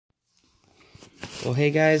Well,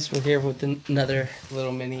 hey guys, we're here with another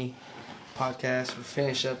little mini podcast. We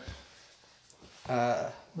finish up.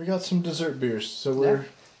 We got some dessert beers, so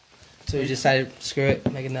So we decided, screw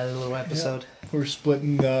it, make another little episode. we're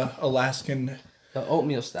splitting the Alaskan The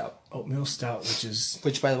oatmeal stout, oatmeal stout,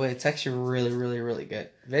 which by the way, it's actually really, really, really good.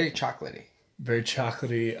 Very chocolatey. very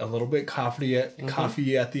chocolatey, a little bit coffee at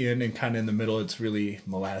the end, and kind of in the middle, it's really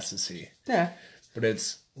molassesy. Yeah. But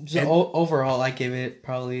it's Overall, I give it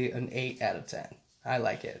probably an 8 out of 10. I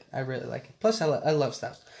like it. I really like it. Plus, I love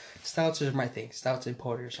stouts. Stouts are my thing. Stouts and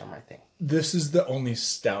porters are my thing. This is the only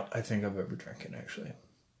stout I think I've ever drinking, actually.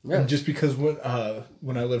 Really? And just because when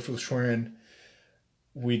I lived with Shorin,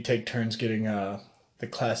 we'd take turns getting the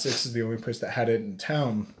classics. Is the only place that had it in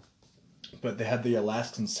town, but they had the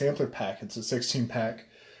Alaskan sampler pack. It's a 16-pack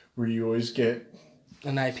where you always get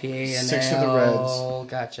an IPA and 6 of the reds. Oh,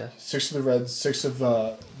 gotcha. 6 of the reds, 6 of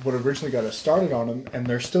what originally got us started on them, and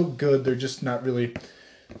they're still good. They're just not really.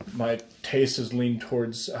 My taste is leaned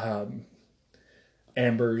towards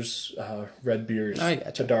ambers, red beers, I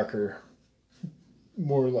gotcha. the darker,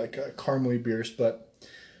 more like caramely beers, but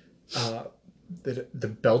the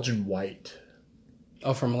Belgian white.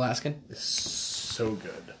 Oh, from Alaskan? Is so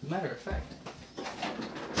good. Matter of fact.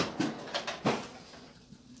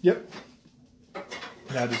 Yep.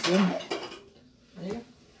 That is in. There you go.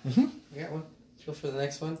 Mm-hmm. You got one. Go for the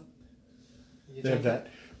next one. They have that.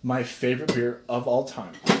 My favorite beer of all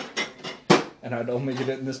time, and I'd only get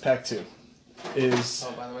it in this pack too, is...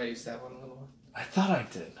 Oh, by the way, you that one a little more. I thought I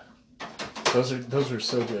did. Those are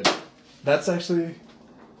so good. That's actually...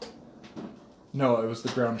 No, it was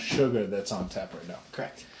the brown sugar that's on tap right now.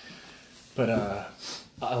 Correct. But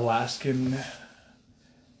Alaskan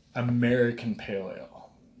American Pale Ale.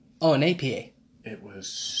 Oh, an APA. It was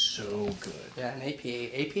so good. Yeah, an APA.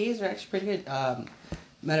 APAs are actually pretty good.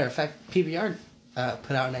 Matter of fact, PBR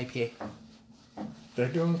put out an APA. They're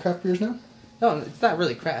doing craft beers now? No, it's not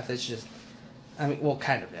really craft. It's just, well,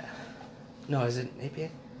 kind of, yeah. No, is it an APA? I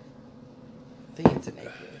think it's an APA.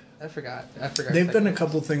 I forgot. They've done a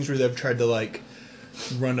couple things where they've tried to,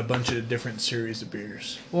 run a bunch of different series of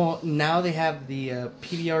beers. Well, now they have the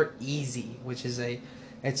PBR Easy, which is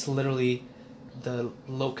it's literally the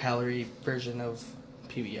low-calorie version of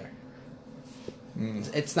PBR.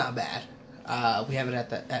 It's not bad. We have it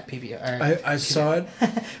at PBR. I saw it.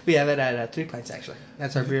 We have it at 3 Pints, actually.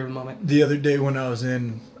 That's our beer of the moment. The other day when I was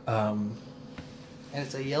in... And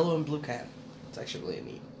it's a yellow and blue can. It's actually really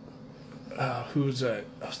neat. Who was that?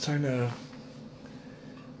 I was talking to...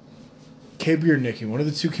 KB or Nikki. One of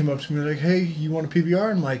the two came up to me like, hey, you want a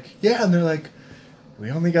PBR? I'm like, yeah. And they're like, we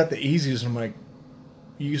only got the Easies. And I'm like,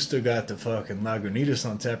 you still got the fucking Lagunitas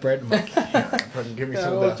on tap, right? I'm like, yeah, fucking give me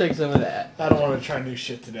some of We'll that. take some of that. I don't want to try new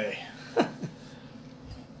shit today. But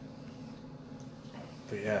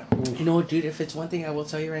yeah. Ooh. You know what, dude? If it's one thing I will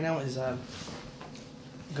tell you right now is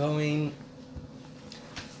going...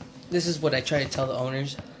 This is what I try to tell the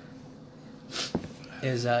owners.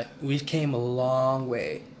 Is we came a long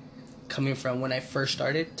way coming from when I first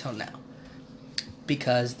started till now.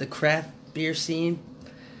 Because the craft beer scene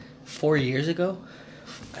 4 years ago...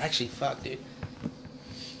 Actually, fuck, dude.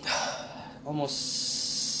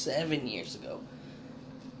 Almost 7 years ago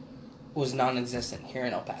was non-existent here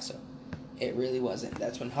in El Paso. It really wasn't.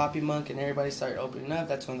 That's when Hoppy Monk and everybody started opening up.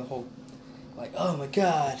 That's when the whole, oh my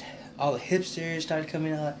god, all the hipsters started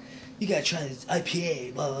coming out. You gotta try this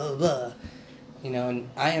IPA, blah, blah, blah. You know, and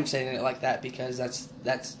I am saying it like that because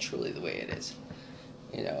that's truly the way it is.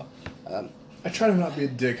 You know. I try to not be a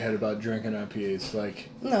dickhead about drinking IPAs.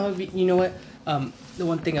 No, you know what? The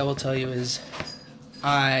one thing I will tell you is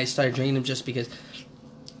I started drinking them just because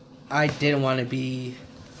I didn't want to be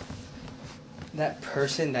that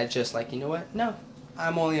person that just you know what? No,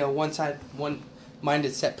 I'm only a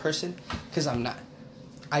one-minded set person because I'm not.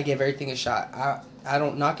 I give everything a shot. I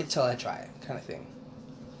don't knock it till I try it kind of thing.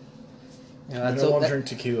 You know, I don't want to drink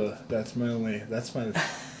tequila. That's my...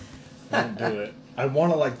 I don't do it. I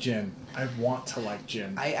want to like gin.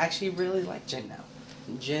 I actually really like gin now.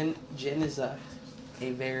 Gin is a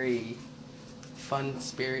very fun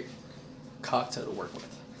spirit cocktail to work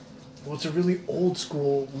with. Well, it's a really old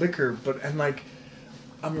school liquor, I'm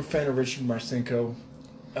a fan of Richard Marcinko.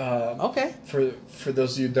 Okay. For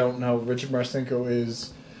those of you who don't know, Richard Marcinko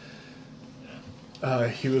is...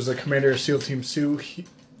 he was a commander of SEAL Team 2.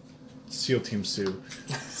 SEAL Team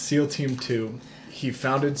 2. He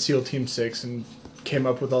founded SEAL Team 6 and came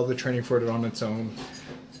up with all the training for it on its own.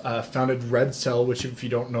 Founded Red Cell, which if you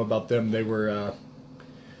don't know about them, they were...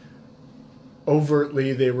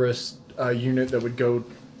 overtly, they were a unit that would go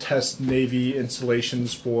test Navy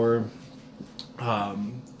installations for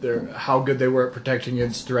how good they were at protecting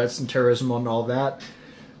against threats and terrorism and all that.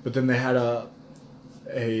 But then they had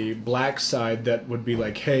a black side that would be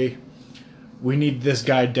like, hey, we need this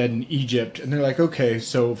guy dead in Egypt. And they're like, okay,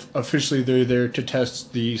 so officially they're there to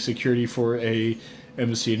test the security for a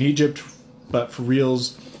embassy in Egypt. But for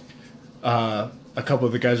reals, a couple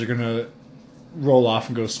of the guys are going to roll off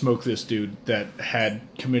and go smoke this dude that had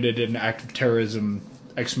committed an act of terrorism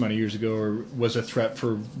X amount of years ago or was a threat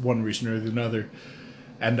for one reason or another.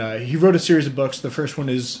 And he wrote a series of books. The first one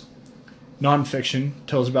is nonfiction,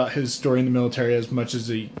 tells about his story in the military as much as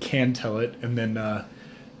he can tell it. And then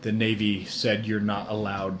the Navy said you're not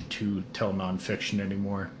allowed to tell nonfiction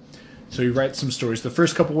anymore. So he writes some stories. The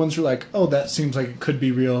first couple ones are like, oh, that seems like it could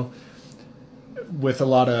be real, with a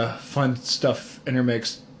lot of fun stuff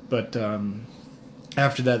intermixed. But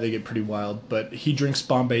after that, they get pretty wild. But he drinks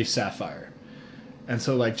Bombay Sapphire. And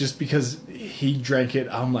so, like, just because he drank it,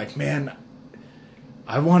 I'm like, man,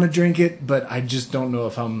 I want to drink it, but I just don't know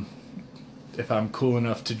if I'm cool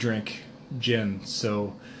enough to drink gin.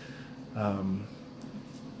 So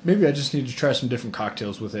maybe I just need to try some different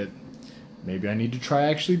cocktails with it. Maybe I need to try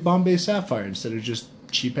actually Bombay Sapphire instead of just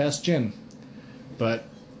cheap-ass gin. But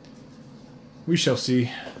we shall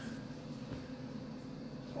see.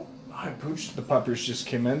 Hi, Pooch. The puppers just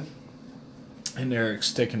came in. And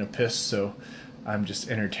Eric's taking a piss, so I'm just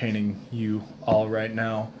entertaining you all right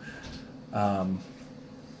now. Oh,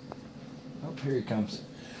 here he comes.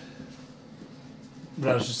 But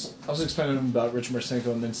I was explaining to him about Rich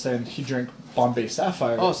Marcinko and then saying he drank Bombay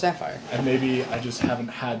Sapphire. Oh, Sapphire. And maybe I just haven't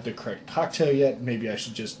had the correct cocktail yet. Maybe I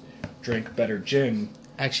should just drink better gin.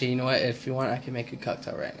 Actually, you know what? If you want, I can make a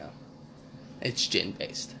cocktail right now. It's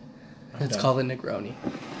gin-based. It's done. called a Negroni.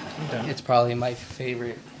 I'm done. It's probably my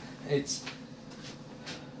favorite. It's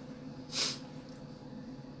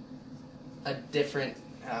a different...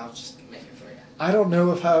 I'll just make it for you. I don't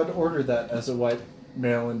know if I would order that as a white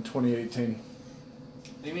male in 2018.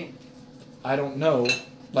 What do you mean? I don't know.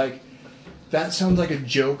 Like, that sounds like a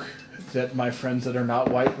joke that my friends that are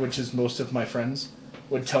not white, which is most of my friends,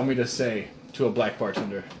 would tell me to say to a black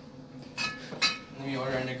bartender. Let me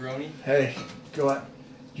order a Negroni. Hey, go out.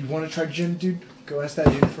 You want to try gin, dude? Go ask that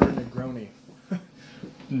dude for a Negroni.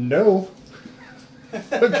 No.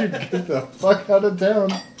 Dude, get the fuck out of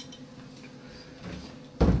town.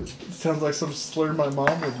 It sounds like some slur my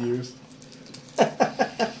mom would use.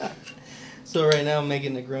 So right now I'm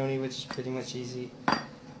making Negroni, which is pretty much easy.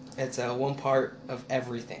 It's 1 part of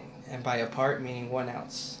everything. And by a part, meaning 1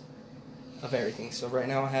 ounce of everything. So right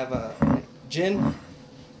now I have a gin.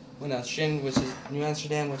 1 ounce gin, which is New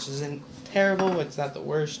Amsterdam, which isn't terrible. It's not the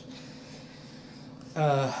worst.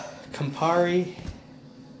 Campari,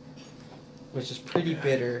 which is pretty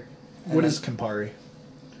bitter. What is Campari?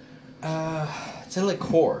 It's a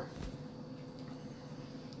liqueur.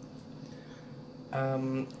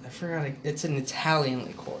 I forgot. It's an Italian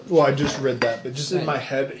liqueur. Well, I just read that, but just in my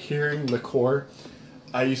head, hearing liqueur,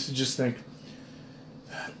 I used to just think,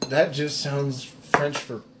 that just sounds French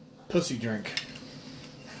for pussy drink.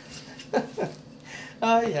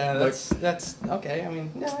 Yeah, that's okay. I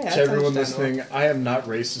mean, no, yeah. To everyone listening, I am not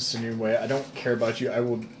racist in any way. I don't care about you. I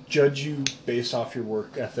will judge you based off your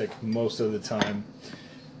work ethic most of the time.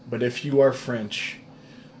 But if you are French,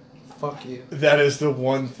 fuck you. That is the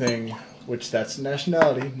one thing, which that's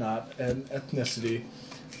nationality, not an ethnicity.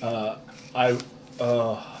 I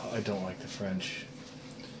don't like the French.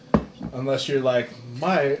 Unless you're like,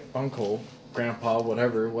 my uncle, grandpa,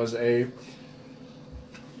 whatever, was a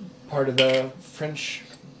part of the French,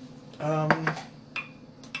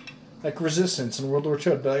 like, resistance in World War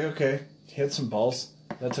II. I'd be like, okay, he had some balls.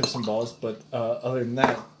 That took some balls. But other than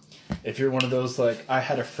that, if you're one of those, like, I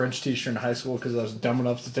had a French teacher in high school because I was dumb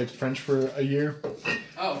enough to take French for a year.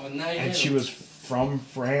 Oh, well, now you And do. she was from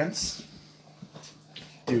France.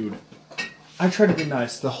 Dude, I tried to be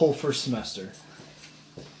nice the whole first semester.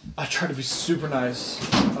 I tried to be super nice.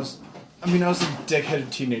 I was a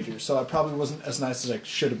dick-headed teenager, so I probably wasn't as nice as I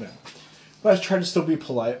should have been. But I tried to still be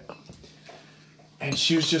polite. And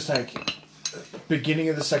she was just like, beginning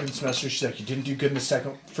of the second semester, she's like, you didn't do good in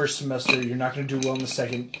the first semester, you're not going to do well in the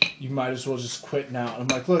second, you might as well just quit now.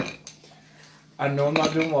 And I'm like, look, I know I'm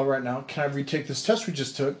not doing well right now, can I retake this test we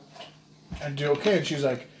just took and do okay? And she was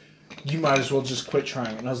like, you might as well just quit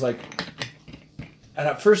trying. And I was like, and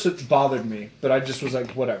at first it bothered me, but I just was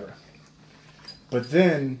like, whatever. But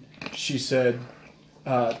then she said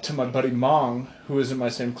to my buddy Mong, who was in my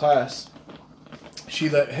same class, she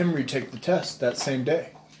let him retake the test that same day.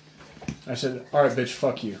 I said, alright, bitch,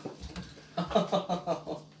 fuck you.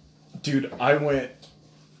 Dude, I went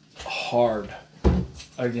hard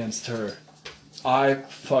against her.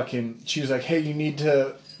 She was like, hey, you need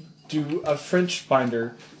to do a French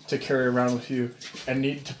binder to carry around with you and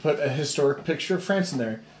need to put a historic picture of France in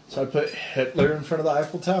there. So I put Hitler in front of the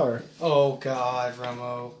Eiffel Tower. Oh, God,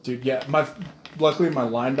 Ramo. Dude, yeah. Luckily, my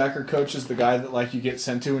linebacker coach is the guy that, like, you get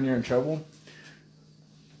sent to when you're in trouble.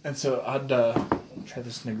 And so I'd try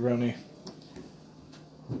this Negroni.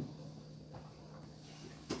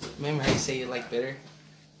 Remember how you say you like bitter?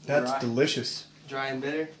 That's delicious. Dry and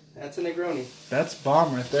bitter? That's a Negroni. That's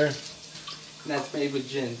bomb right there. And that's made with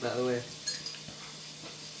gin, by the way.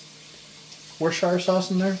 Worcestershire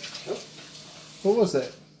sauce in there? Nope. What was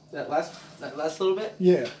that? That last little bit?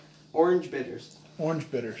 Yeah. Orange bitters.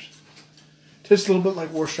 Orange bitters. Tastes a little bit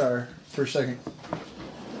like Worcestershire for a second.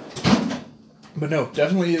 But no,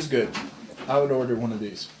 definitely is good. I would order one of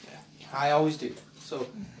these. Yeah, I always do. So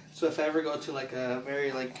if I ever go to like a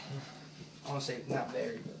very like, I want to say not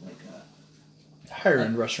very, but like a higher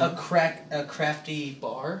end restaurant, a crafty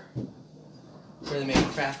bar where they make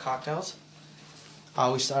craft cocktails, I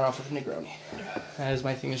always start off with a Negroni. That is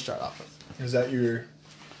my thing to start off with. Is that your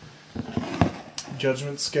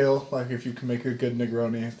judgment scale? Like if you can make a good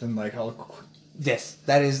Negroni, then like I'll. Yes,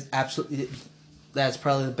 that is absolutely. That's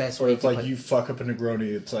probably the best or way. Or if like you fuck up a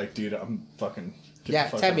Negroni, it's like, dude, I'm fucking. Yeah,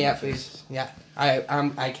 tap me out, please. Yeah,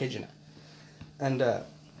 I kid you not. And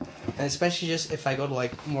especially just if I go to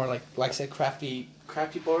like more like I said, crafty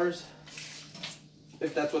bars,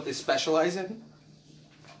 if that's what they specialize in,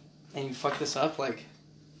 and you fuck this up, like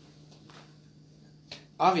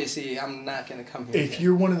obviously I'm not gonna come here. If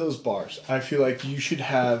you're one of those bars, I feel like you should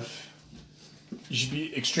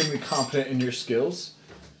be extremely competent in your skills.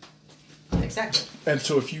 Exactly. And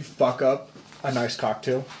so if you fuck up a nice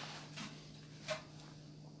cocktail,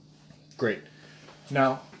 great.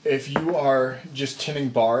 Now, if you are just tending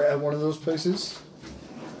bar at one of those places,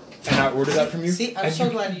 and I order that from you, see, I'm so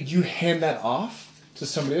glad you hand that off to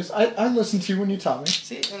somebody else. I listened to you when you taught me.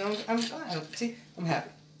 See, and I'm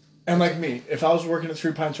happy. And like me, if I was working at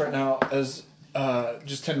 3 Pints right now as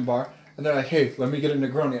just tending bar, and they're like, hey, let me get a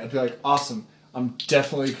Negroni, I'd be like, awesome. I'm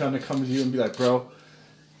definitely going to come to you and be like, bro,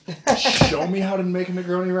 show me how to make a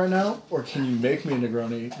Negroni right now, or can you make me a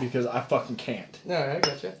Negroni, because I fucking can't. No, I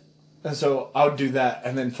gotcha. And so I would do that,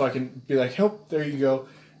 and then fucking be like, "Help, there you go."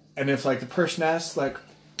 And if like the person asks, like,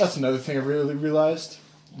 that's another thing I really realized.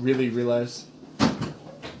 One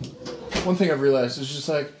thing I've realized is just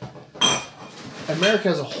like, America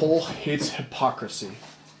as a whole hates hypocrisy.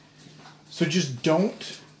 So just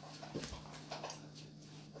don't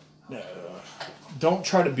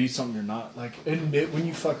try to be something you're not. Like, admit when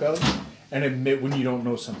you fuck up, and admit when you don't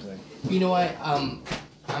know something. You know what? I'm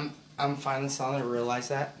finally starting to realize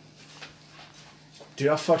that. Dude,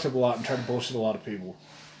 I fucked up a lot and tried to bullshit a lot of people.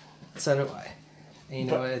 So do I. And you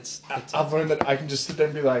know, it's I've learned that I can just sit there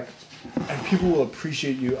and be like, and people will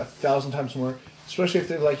appreciate you 1,000 times more, especially if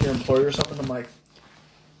they're like your employer or something. I'm like,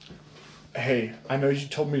 hey, I know you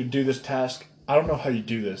told me to do this task. I don't know how you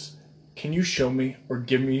do this. Can you show me or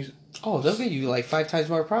give me? Oh, they'll give you like 5 times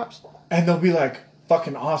more props. And they'll be like,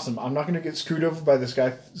 fucking awesome. I'm not going to get screwed over by this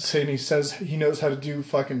guy saying he says he knows how to do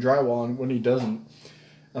fucking drywall and when he doesn't.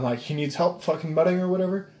 And like, he needs help fucking mudding or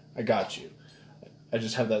whatever. I got you. I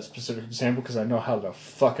just have that specific example because I know how to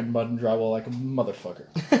fucking mud and drywall like a motherfucker.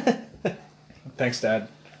 Thanks, Dad.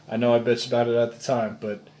 I know I bitched about it at the time,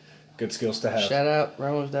 but good skills to have. Shout out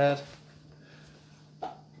Ramo's dad.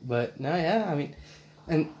 But no, yeah, I mean,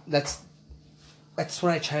 and that's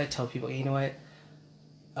what I try to tell people. You know what?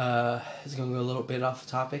 It's gonna go a little bit off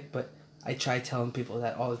the topic, but I try telling people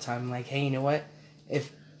that all the time. Like, hey, you know what?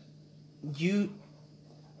 If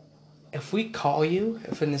we call you,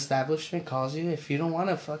 if an establishment calls you, if you don't want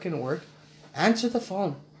to fucking work, answer the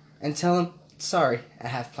phone and tell them, sorry, I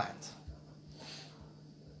have plans.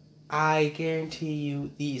 I guarantee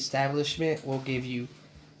you the establishment will give you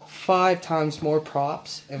 5 times more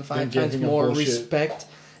props and 5 times more respect.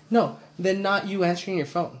 No, than not you answering your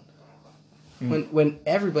phone. When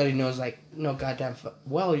everybody knows, like, no goddamn,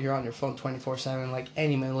 you're on your phone 24/7 like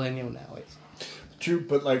any millennial nowadays. True,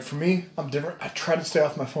 but like for me, I'm different. I try to stay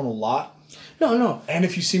off my phone a lot. No. And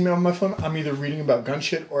if you see me on my phone, I'm either reading about gun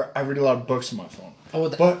shit or I read a lot of books on my phone.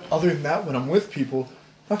 But other than that, when I'm with people,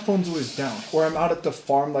 my phone's always down. Or I'm out at the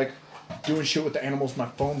farm, like, doing shit with the animals, my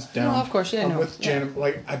phone's down. No, of course, yeah. I'm with Jan,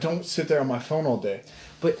 like, I don't sit there on my phone all day.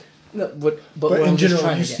 But in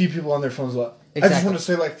general, you see people on their phones a lot. Exactly. I just want to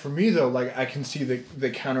say, like, for me, though, like, I can see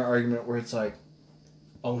the counter argument where it's like,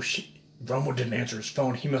 oh, shit, Romo didn't answer his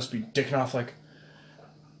phone. He must be dicking off, like,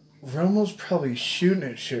 Romo's probably shooting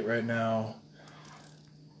at shit right now.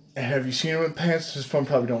 And have you seen him in pants? His phone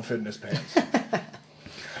probably don't fit in his pants.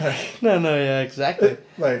 No, yeah, exactly.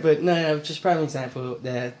 Like, but no, just prime example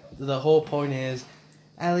that the whole point is,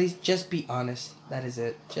 at least just be honest. That is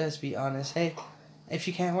it. Just be honest. Hey, if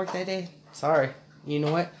you can't work that day, sorry. You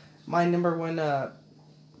know what? My number one, not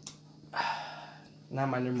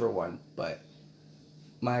my number one, but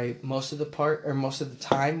my most of the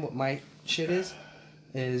time, what my shit is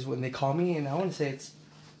when they call me, and I want to say it's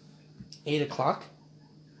 8 o'clock.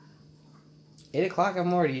 8 o'clock,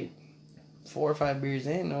 I'm already 4 or 5 beers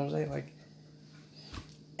in. You know what I'm saying? Like,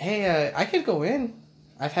 hey, I could go in.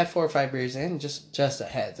 I've had 4 or 5 beers in. Just a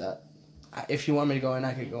heads up. If you want me to go in,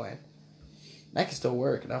 I could go in. I can still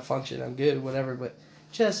work and I'll function. I'm good, whatever. But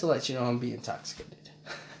just to let you know, I'm being intoxicated.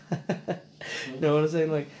 You know what I'm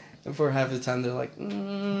saying? Like, for half the time, they're like,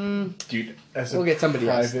 dude, as we'll a get somebody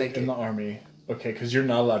else. private in the Army, okay, because you're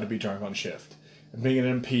not allowed to be drunk on shift. And being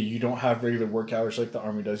an MP, you don't have regular work hours like the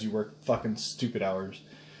Army does. You work fucking stupid hours.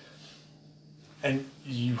 And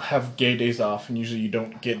you have gay days off, and usually you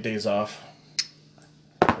don't get days off.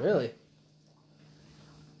 Really?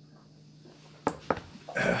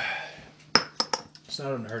 It's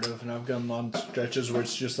not unheard of, and I've gone on stretches where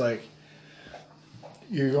it's just like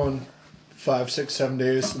you're going 5, 6, 7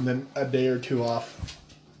 days, and then a day or two off,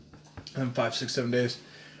 and then 5, 6, 7 days,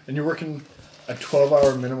 and you're working a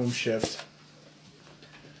 12-hour minimum shift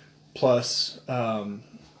plus, or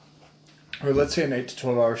let's say an 8 to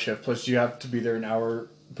 12-hour shift plus you have to be there an hour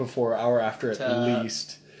before, hour after at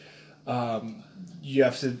least. You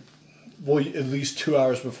have to, at least 2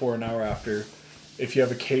 hours before, an hour after. If you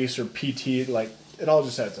have a case or PT, like, it all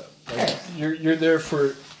just adds up. Like, you're there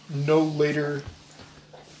for no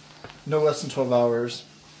less than 12 hours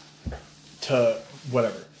to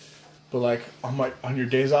whatever. But like on your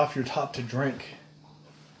days off, you're taught to drink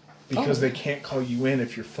because they can't call you in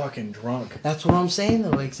if you're fucking drunk. That's what I'm saying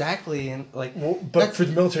though, exactly. And like, but for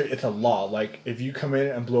the military, it's a law. Like, if you come in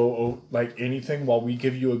and blow like anything while we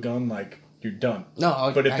give you a gun, like, you're done.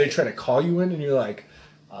 No, but if they try to call you in and you're like,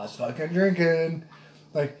 I was fucking drinking.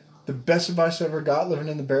 Like, the best advice I ever got living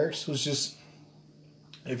in the barracks was just,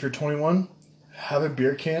 if you're 21, have a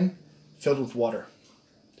beer can filled with water.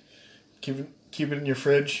 Keep it in your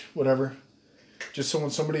fridge, whatever. Just so when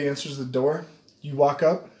somebody answers the door, you walk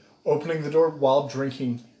up, opening the door while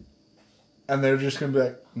drinking, and they're just going to be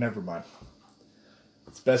like, never mind.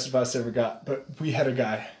 It's the best advice I ever got. But we had a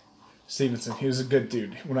guy, Stevenson. He was a good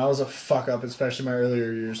dude. When I was a fuck up, especially in my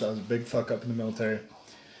earlier years, I was a big fuck up in the military.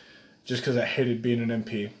 Just because I hated being an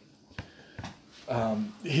MP.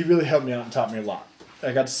 He really helped me out and taught me a lot.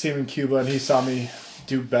 I got to see him in Cuba, and he saw me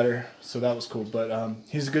do better, so that was cool. But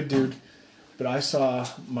he's a good dude. But I saw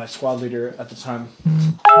my squad leader at the time. He was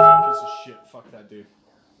a piece of shit. Fuck that dude.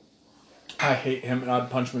 I hate him, and I'd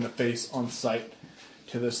punch him in the face on sight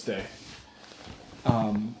to this day.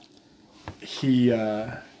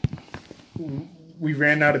 We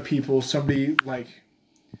ran out of people. Something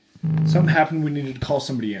happened. We needed to call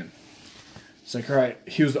somebody in. It's like, all right,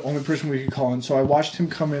 he was the only person we could call in. So I watched him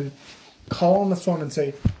come in, call on the phone and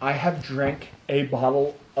say, I have drank a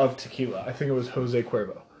bottle of tequila. I think it was Jose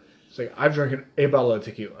Cuervo. It's like, I've drank a bottle of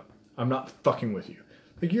tequila. I'm not fucking with you.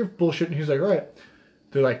 Like, you're bullshitting. He's like, all right.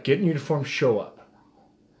 They're like, get in uniform, show up.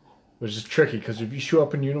 Which is tricky, because if you show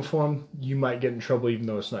up in uniform, you might get in trouble even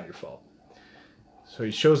though it's not your fault. So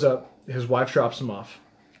he shows up. His wife drops him off.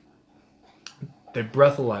 They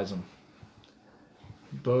breathalyze him.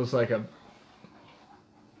 Blows like a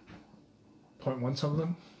 0.1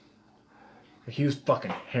 something. Like, he was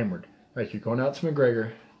fucking hammered. Like, you're going out to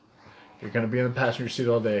McGregor. You're going to be in the passenger seat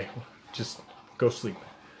all day. Just go sleep.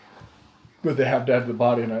 But they have to have the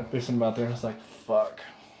body, and they send him out there, and it's like, fuck.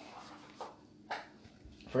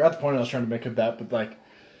 Forgot the point I was trying to make of that, but like,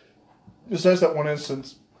 besides that one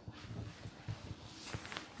instance,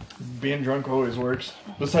 being drunk always works.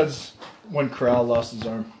 Besides when Corral lost his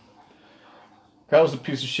arm. Corral was a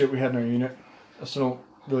piece of shit we had in our unit. I still don't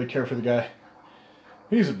really care for the guy.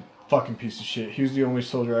 He's a fucking piece of shit. He was the only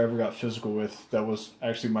soldier I ever got physical with that was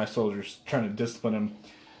actually my soldiers trying to discipline him.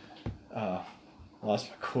 Lost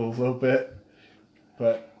my cool a little bit.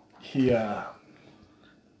 But he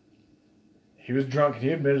was drunk, and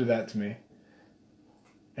he admitted that to me.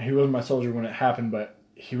 And he wasn't my soldier when it happened, but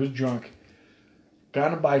he was drunk.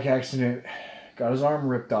 Got in a bike accident. Got his arm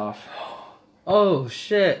ripped off. Oh,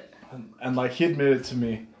 shit. And like, he admitted to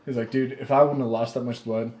me. He's like, dude, if I wouldn't have lost that much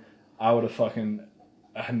blood, I would have fucking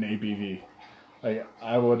had an ABV. Like,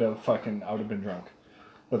 I would have been drunk.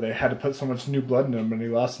 But they had to put so much new blood in him, and he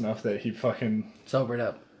lost enough that he fucking... sobered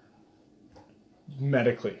up.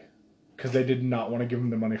 Medically. Because they did not want to give him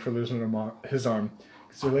the money for losing his arm.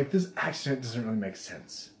 Because they're like, this accident doesn't really make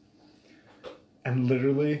sense. And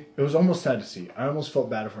literally, it was almost sad to see. I almost felt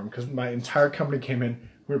bad for him because my entire company came in.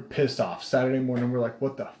 We were pissed off. Saturday morning, we're like,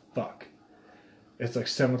 what the fuck? It's like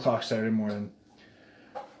 7 o'clock Saturday morning.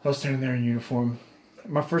 I was standing there in uniform.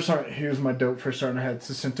 My first sergeant, he was my dope first sergeant I had,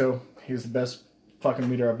 Jacinto. He was the best fucking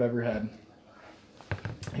leader I've ever had.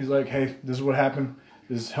 He's like, hey, this is what happened.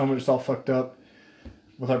 His helmet's all fucked up.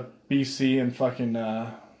 With our BC and fucking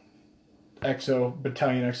XO,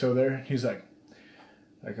 Battalion XO there. He's like,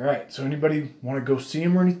 all right, so anybody want to go see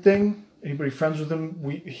him or anything? Anybody friends with him?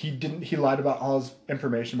 He lied about all his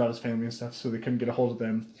information about his family and stuff, so they couldn't get a hold of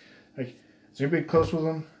them. Like, is anybody close with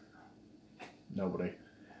him? Nobody.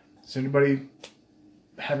 Does anybody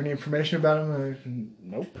have any information about him? Like,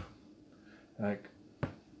 nope. Like,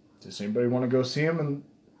 does anybody want to go see him? And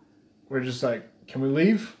we're just like, can we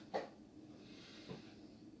leave?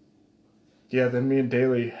 Yeah, then me and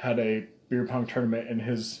Daly had a beer pong tournament in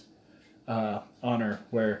his honor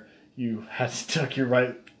where you had to tuck your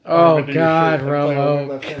right arm into God, your shirt and play on the Romo.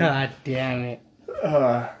 left hand. God damn it.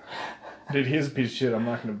 Dude, he's a piece of shit. I'm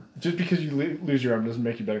not going to... Just because you lose your arm doesn't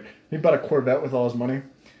make you better. He bought a Corvette with all his money.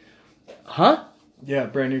 Huh? Yeah,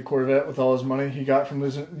 brand new Corvette with all his money he got from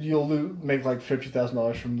losing... You'll make like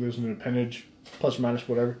 $50,000 from losing an appendage, plus or minus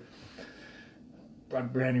whatever. Bought a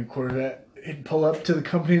brand new Corvette. He'd pull up to the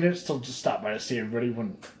company and it'd still just stop by to see everybody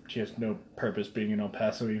when she has no purpose being in El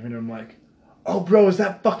Paso even. I'm like, oh, bro, is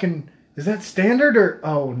that standard or...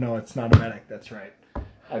 Oh, no, it's not automatic. That's right.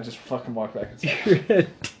 I just fucking walk back inside.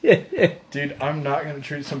 Dude, I'm not going to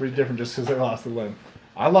treat somebody different just because they lost a limb.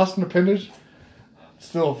 I lost an appendage.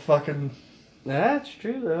 Still fucking... That's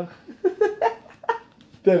true, though.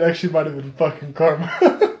 That actually might have been fucking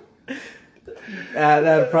karma.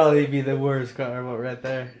 That'd probably be the worst karma right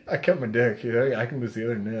there. I cut my dick. You know? I can lose the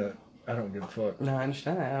other nut. I don't give a fuck. No, I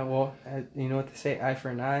understand that. Well, you know what they say? Eye for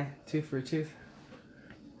an eye, tooth for a tooth.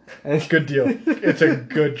 Good deal. It's a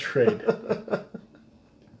good trade.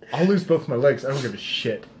 I'll lose both my legs. I don't give a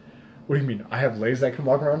shit. What do you mean? I have legs that can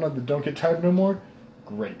walk around on that don't get tired no more?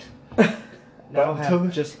 Great. Now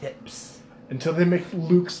have just hips. Until they make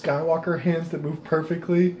Luke Skywalker hands that move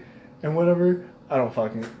perfectly and whatever, I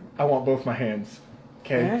want both my hands.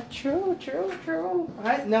 Okay? Yeah, true.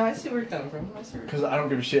 I see where you're coming from. Because I don't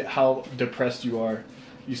give a shit how depressed you are.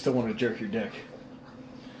 You still want to jerk your dick.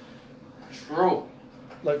 True.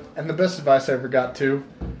 Like, and the best advice I ever got too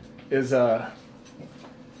is so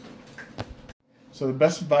the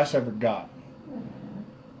best advice I ever got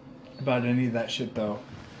about any of that shit though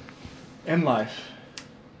in life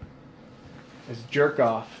is jerk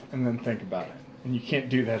off and then think about it. And you can't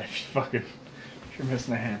do that if you're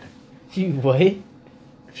missing a hand. You what?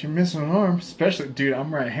 If you're missing an arm, especially, dude,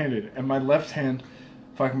 I'm right-handed and my left hand,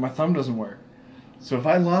 my thumb doesn't work. So if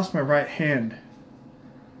I lost my right hand,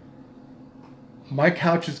 my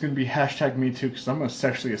couch is going to be #MeToo because I'm going to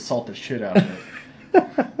sexually assault the shit out of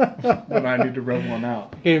it when I need to rub one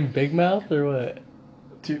out. Getting big mouth or what?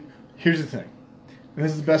 Dude, here's the thing.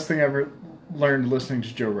 This is the best thing I ever learned listening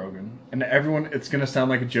to Joe Rogan. And everyone, it's going to sound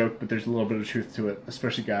like a joke, but there's a little bit of truth to it,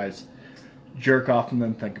 especially guys. Jerk off and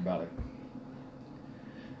then think about it.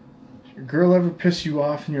 Your girl ever piss you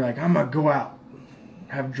off and you're like, I'm going to go out,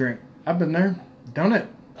 have a drink. I've been there, done it.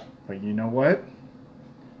 But you know what?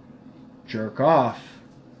 Jerk off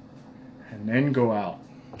and then go out.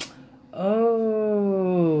 Oh,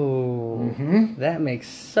 That makes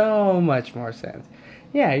so much more sense.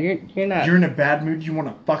 Yeah, you're not. You're in a bad mood. You want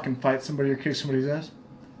to fucking fight somebody or kick somebody's ass.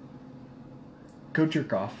 Go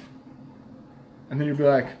jerk off, and then you'll be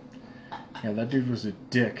like, "Yeah, that dude was a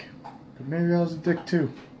dick, but maybe I was a dick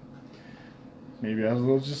too. Maybe I was a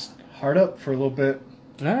little just hard up for a little bit."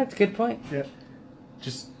 No, that's a good point. Yeah,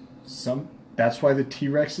 just some. That's why the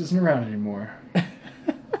T-Rex isn't around anymore.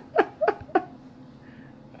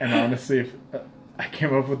 And honestly, I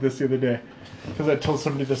came up with this the other day because I told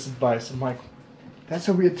somebody this advice. I'm like, that's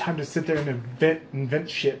how we had time to sit there and invent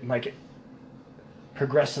shit and like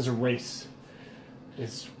progress as a race.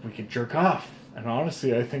 Is we could jerk off. And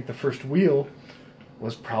honestly, I think the first wheel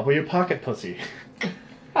was probably a pocket pussy. It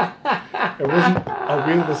wasn't a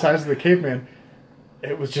wheel the size of the caveman.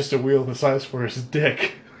 It was just a wheel the size for his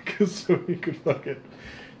dick. So he could fuck it.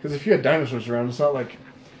 Because if you had dinosaurs around, it's not like...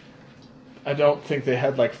 I don't think they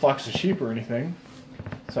had like flocks of sheep or anything.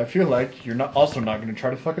 So I feel like you're also not going to try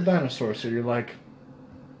to fuck a dinosaur. So you're like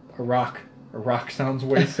a rock. A rock sounds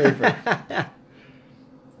way safer.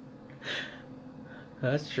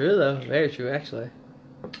 That's true, though. Very true, actually.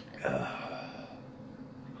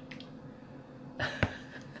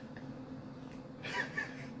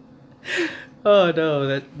 Oh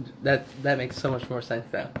no, that makes so much more sense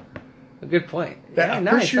now. A good point. At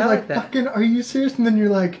first you're like, fucking, are you serious? And then you're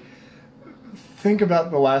like, think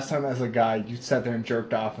about the last time as a guy you sat there and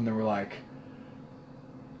jerked off and they were like,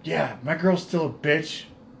 yeah, my girl's still a bitch.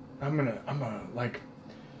 I'm gonna like,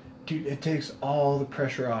 dude, it takes all the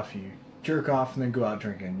pressure off you. Jerk off and then go out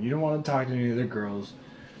drinking. You don't want to talk to any other girls.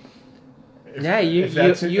 If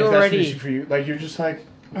that's an issue for you, like, you're just like,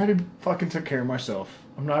 I already fucking took care of myself.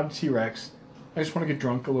 I'm not a T-Rex. I just want to get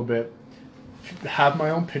drunk a little bit, have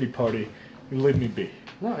my own pity party, and leave me be.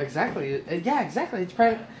 No, exactly. Yeah, exactly. It's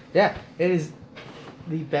probably, it is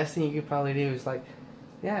the best thing you could probably do is like,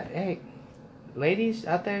 hey, ladies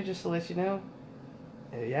out there, just to let you know,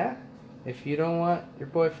 if you don't want your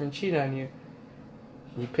boyfriend cheat on you,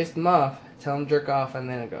 you pissed him off, tell him jerk off and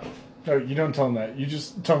then go. No, you don't tell him that. You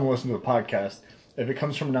just tell him to listen to the podcast. If it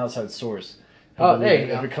comes from an outside source. There you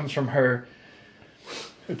go. If it comes from her,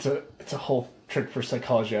 it's a whole trick for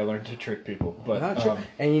psychology. I learned to trick people. But true.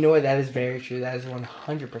 And you know what? That is very true. That is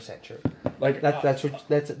 100% true. Like that's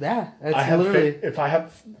literally. If I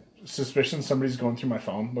have suspicion somebody's going through my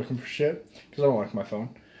phone looking for shit, because I don't like my phone,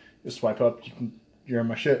 just swipe up. You're in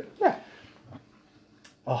my shit. Yeah.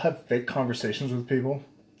 I'll have fake conversations with people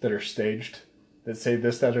that are staged, that say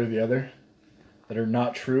this, that, or the other, that are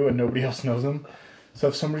not true and nobody else knows them. So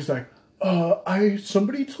if somebody's like,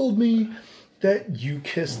 somebody told me that you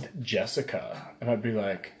kissed Jessica, and I'd be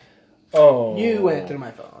like, oh, you went through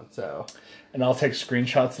my phone, so. And I'll take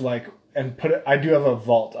screenshots and put it. I do have a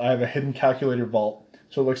vault. I have a hidden calculator vault,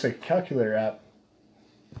 so it looks like a calculator app.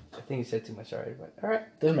 I think you said too much already, but all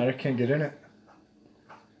right. Doesn't matter. Can't get in it.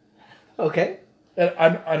 Okay. And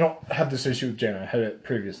I don't have this issue with Jana. I had it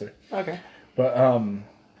previously. Okay. But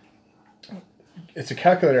it's a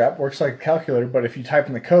calculator app. Works like a calculator, but if you type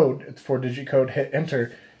in the code, it's a 4-digit code. Hit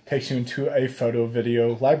enter, takes you into a photo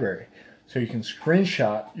video library. So you can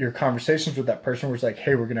screenshot your conversations with that person where it's like,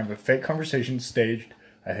 hey, we're going to have a fake conversation staged.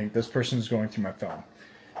 I think this person is going through my phone.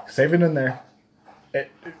 Save it in there.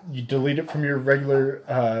 You delete it from your regular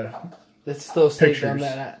it's still saved pictures, on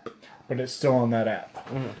that app. But it's still on that app.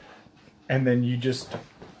 And then you just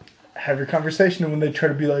have your conversation, and when they try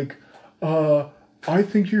to be like, I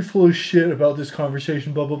think you're full of shit about this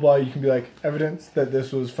conversation, blah, blah, blah, you can be like, evidence that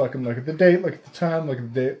this was fucking, look at the date, look at the time, look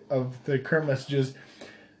at the date of the current messages.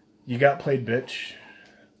 You got played, bitch.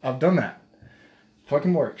 I've done that.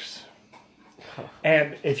 Fucking works.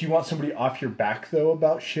 And if you want somebody off your back, though,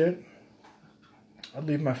 about shit, I'd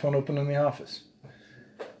leave my phone open in the office.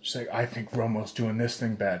 Just like, I think Romo's doing this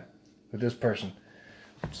thing bad with this person.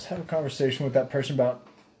 Just have a conversation with that person about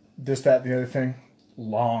this, that, the other thing.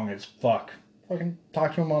 Long as fuck. Fucking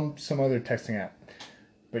talk to them on some other texting app.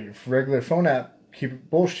 But your regular phone app, keep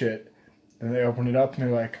it bullshit. Then they open it up and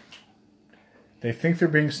they're like, they think they're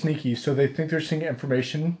being sneaky, so they think they're seeing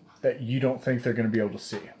information that you don't think they're going to be able to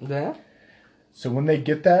see. Yeah. So when they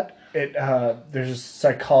get that, there's a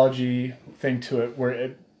psychology thing to it where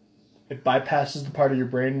it bypasses the part of your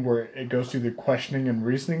brain where it goes through the questioning and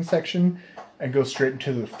reasoning section and goes straight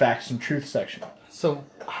into the facts and truth section. So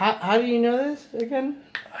how do you know this again?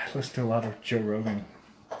 I listen to a lot of Joe Rogan.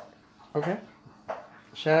 Okay.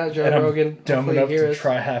 Shout out Joe Rogan. I'm dumb enough to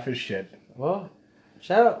try half his shit. Well,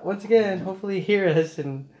 shout out once again. Hopefully you hear us.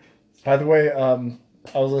 And by the way, I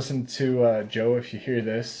was listening to Joe. If you hear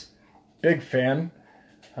this, big fan,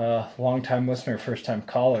 long time listener, first time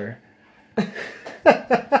caller.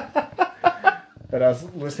 But I was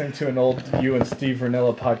listening to an old you and Steve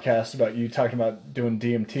Ranella podcast about you talking about doing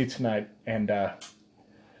DMT tonight, and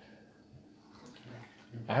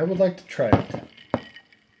I would like to try it.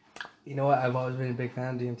 You know what? I've always been a big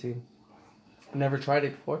fan of DMT. I've never tried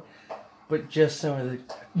it before, but just some of the...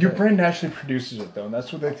 Your brain naturally produces it, though, and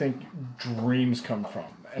that's where they think dreams come from.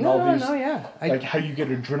 And like how you get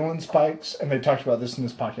adrenaline spikes, and they talked about this in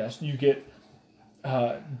this podcast, you get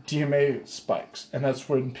DMA spikes, and that's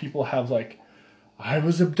when people have, like, I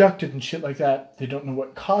was abducted and shit like that. They don't know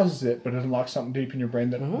what causes it, but it unlocks something deep in your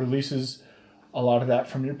brain that releases a lot of that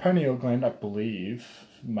from your pineal gland, I believe.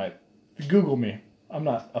 Might Google me. I'm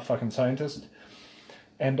not a fucking scientist.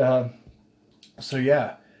 And so,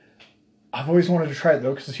 yeah. I've always wanted to try it,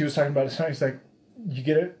 though, because he was talking about it tonight. He's like, you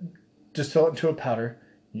get it, distill it into a powder,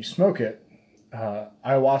 you smoke it.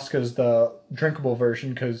 Ayahuasca is the drinkable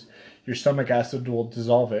version because your stomach acid will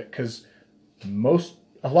dissolve it, because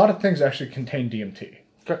a lot of things actually contain DMT.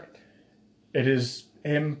 Correct. It is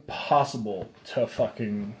impossible to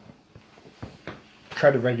fucking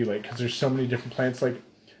try to regulate because there's so many different plants. Like,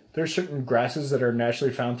 there's certain grasses that are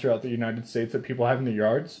naturally found throughout the United States that people have in their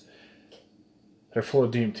yards that are full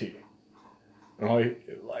of DMT.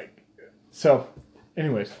 So,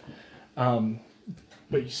 anyways,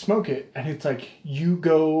 but you smoke it and it's like you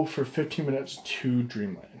go for 15 minutes to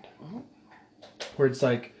dreamland, where it's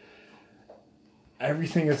like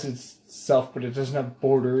everything is itself, but it doesn't have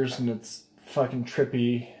borders, and it's fucking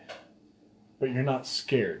trippy. But you're not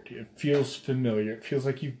scared. It feels familiar. It feels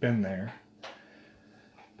like you've been there.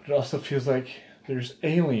 But it also feels like there's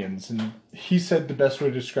aliens. And he said the best way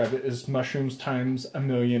to describe it is mushrooms times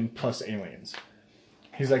 1,000,000 plus aliens.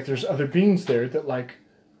 He's like, there's other beings there that, like,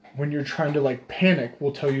 when you're trying to, like, panic,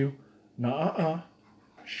 will tell you, nah,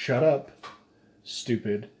 shut up,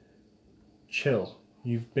 stupid, chill,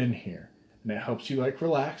 you've been here. And it helps you, like,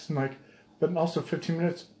 relax. And, like, but also 15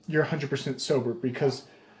 minutes, you're 100% sober because...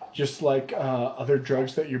 just like other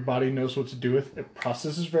drugs that your body knows what to do with, it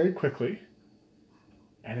processes very quickly.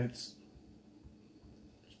 And it's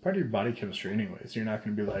part of your body chemistry anyways. You're not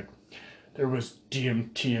going to be like, there was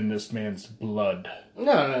DMT in this man's blood.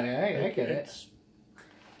 No, I get it. It's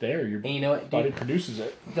there. Your and you know what, body dude, produces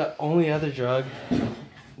it. The only other drug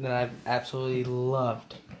that I've absolutely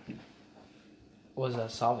loved was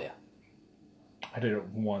salvia. I did it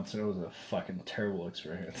once, and it was a fucking terrible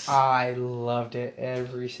experience. I loved it,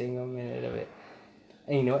 every single minute of it.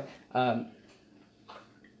 And you know what?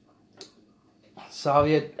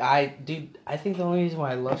 Salvia, I think the only reason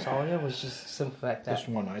why I love salvia was just the simple fact that... Just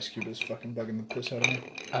one ice cube is fucking bugging the piss out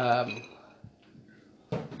of me.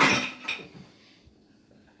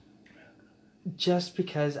 Just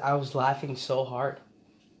because I was laughing so hard.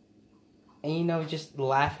 And you know, just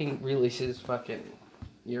laughing releases fucking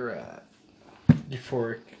your...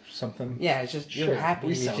 euphoric something. Yeah, it's just sure, you're happy.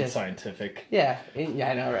 We you're sound just, scientific. Yeah,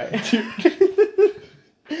 I know, right?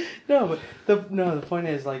 No, but the point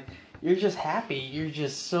is, like, you're just happy. You're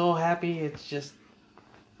just so happy. It's just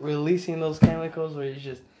releasing those chemicals where you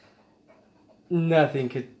just nothing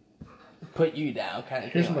could put you down, kind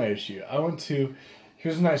of. Here's my issue. He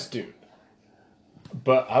was a nice dude,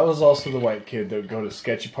 but I was also the white kid that would go to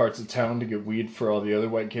sketchy parts of town to get weed for all the other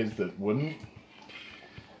white kids that wouldn't.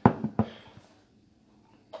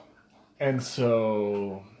 And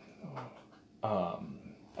so, I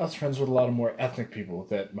was friends with a lot of more ethnic people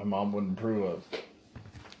that my mom wouldn't approve of.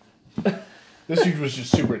 This dude was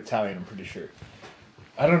just super Italian, I'm pretty sure.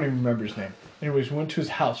 I don't even remember his name. Anyways, we went to his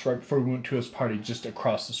house right before we went to his party, just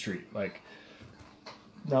across the street. Like,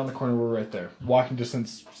 around the corner, we're right there. Walking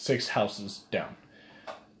distance, 6 houses down.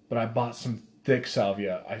 But I bought some thick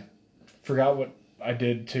salvia. I forgot what I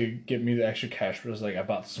did to get me the extra cash, but it was like, I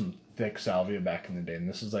bought some thick salvia back in the day. And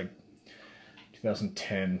this is like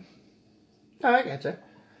 2010. Oh, I gotcha.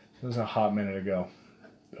 It was a hot minute ago.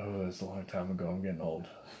 Oh, that's a long time ago. I'm getting old.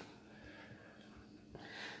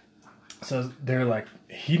 So they're like,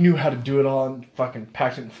 he knew how to do it all and fucking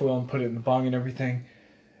packed it in foil and put it in the bong and everything.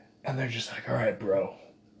 And they're just like, all right, bro,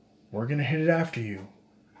 we're going to hit it after you.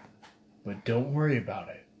 But don't worry about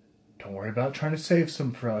it. Don't worry about trying to save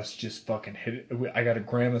some for us. Just fucking hit it. I got a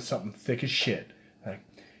gram of something thick as shit. Like,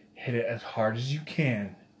 hit it as hard as you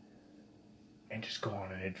can. And just go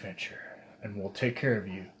on an adventure. And we'll take care of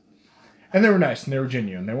you. And they were nice and they were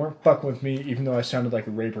genuine. They weren't fucking with me, even though I sounded like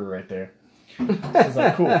a raper right there. I was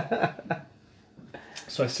like, cool.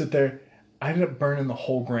 So I sit there. I ended up burning the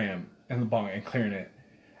whole gram in the bong and clearing it.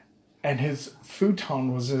 And his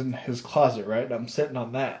futon was in his closet, right? And I'm sitting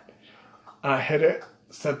on that. And I hit it,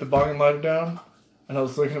 set the bong and lighter down. And I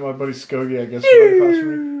was looking at my buddy Skogie, I guess, right across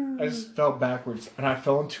from me. I just fell backwards. And I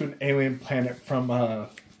fell into an alien planet from,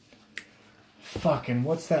 fucking,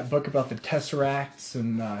 what's that book about the Tesseracts?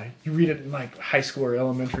 And you read it in like high school or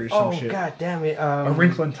elementary or some shit. Oh, god damn it. A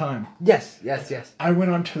Wrinkle in Time. Yes. I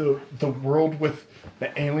went onto the world with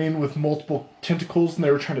the alien with multiple tentacles and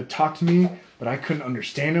they were trying to talk to me, but I couldn't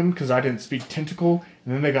understand them because I didn't speak tentacle.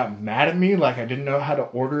 And then they got mad at me like I didn't know how to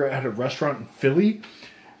order at a restaurant in Philly.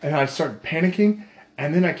 And I started panicking.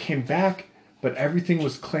 And then I came back, but everything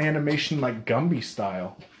was clay animation like Gumby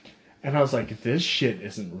style. And I was like, this shit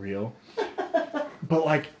isn't real. But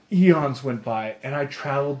like eons went by and I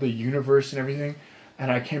traveled the universe and everything.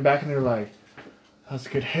 And I came back and they were like, that was a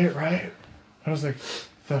good hit, right? I was like,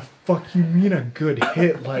 the fuck you mean a good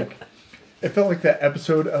hit? Like, it felt like that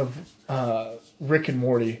episode of Rick and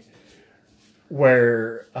Morty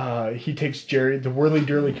where he takes Jerry. The Whirly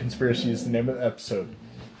Durly Conspiracy is the name of the episode.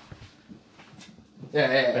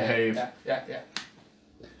 Yeah.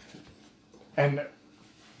 And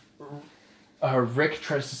Rick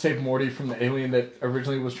tries to save Morty from the alien that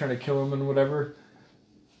originally was trying to kill him and whatever.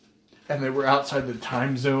 And they were outside the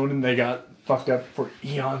time zone and they got fucked up for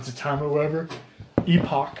eons of time or whatever.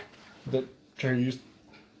 Epoch that Jerry used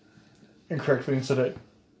incorrectly instead of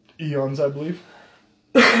eons, I believe.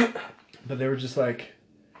 But they were just like,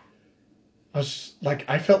 I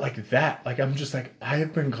felt like that. Like, I'm just like, I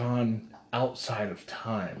have been gone outside of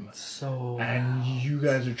time. So And you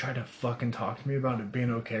guys are trying to fucking talk to me about it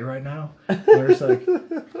being okay right now? Where it's like,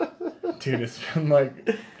 dude, it's been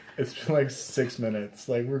like 6 minutes.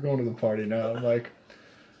 Like, we're going to the party now. I'm like,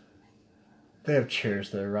 they have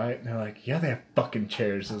chairs there, right? And they're like, yeah, they have fucking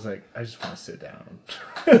chairs. I was like, I just want to sit down.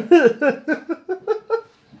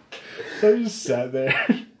 So I just sat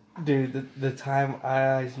there. dude, the time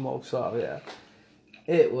I smoked saw, yeah,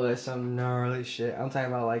 it was some gnarly shit. I'm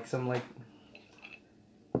talking about like some like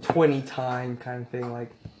 20 time kind of thing.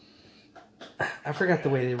 Like, I forgot the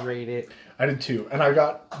way they rate it. I did too, and I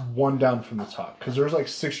got one down from the top because there was like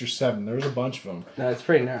 6 or 7. There was a bunch of them. No, it's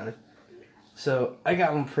pretty gnarly. So I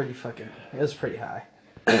got one pretty fucking. It was pretty high.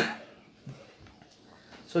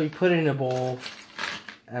 So we put it in a bowl,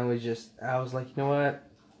 and I was like, you know what?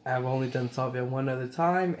 I've only done salvia one other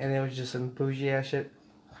time, and it was just some bougie ass shit.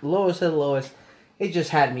 Lowest of the lowest. It just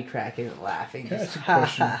had me cracking and laughing. Can I ask a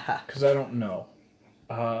question? Because I don't know.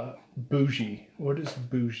 Bougie. What does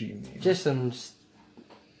bougie mean? Just some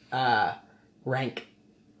rank.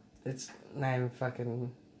 It's not even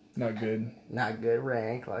fucking Not good. not good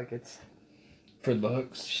rank. Like, it's For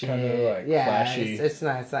looks. shit. Kind of like flashy. It's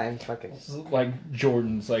not even fucking. It's like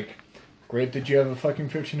Jordans. Like, great that you have a fucking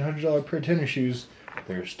 $1,500 pair of tennis shoes.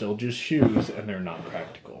 They're still just shoes, and they're not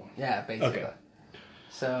practical. Yeah, basically. Okay.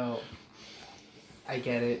 So I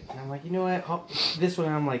get it. And I'm like, you know what? This one,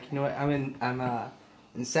 I'm like, you know what? I'm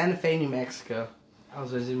in Santa Fe, New Mexico. I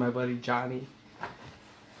was visiting my buddy Johnny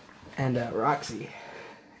and Roxy,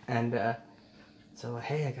 and so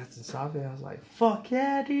hey, I got some salvia. I was like, fuck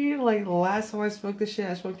yeah, dude! Like, the last time I smoked this shit,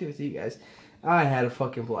 I smoked it with you guys. I had a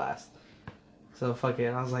fucking blast. So fuck it.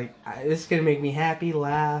 I was like, this is gonna make me happy,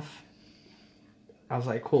 laugh. I was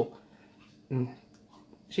like, cool. And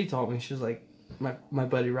she told me, she was like, my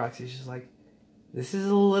buddy Roxy, she's like, this is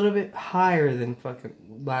a little bit higher than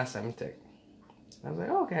fucking last time we took. I was like,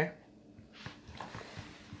 oh, okay.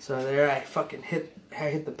 So there I fucking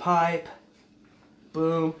hit the pipe.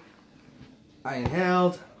 Boom. I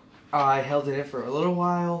inhaled. I held it in for a little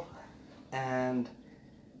while. And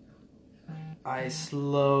I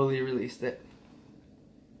slowly released it.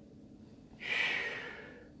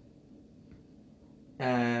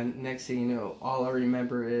 And next thing you know, all I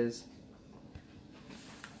remember is,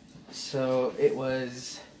 so it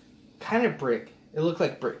was kind of brick. It looked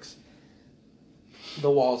like bricks. The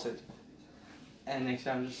walls did. And next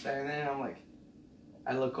time I'm just standing there and I'm like,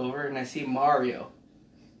 I look over and I see Mario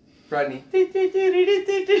running.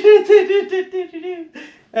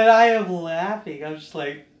 And I am laughing. I'm just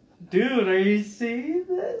like, dude, are you seeing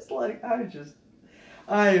this? Like, I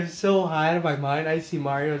am so high out of my mind. I see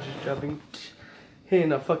Mario just jumping,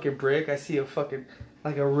 hitting a fucking brick. I see a fucking,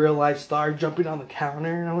 like a real life star jumping on the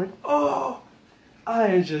counter. And I'm like, oh, I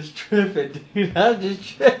am just tripping, dude. I'm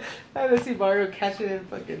just tripping. And I see Mario catching it and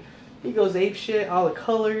fucking, he goes ape shit, all the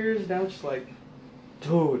colors. And I'm just like,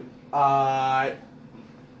 dude, my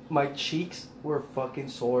cheeks were fucking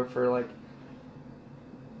sore for like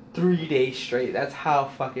 3 days straight. That's how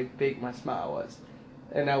fucking big my smile was.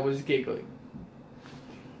 And I was giggling.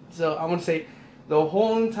 So I'm gonna say the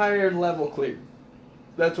whole entire level cleared.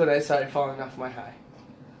 That's when I started falling off my high.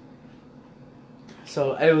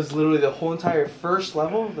 So it was literally the whole entire first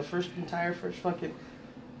level, the first fucking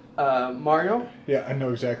Mario. Yeah, I know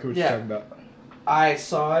exactly what you're talking about. I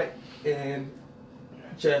saw it in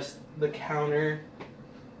just the counter,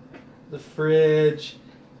 the fridge,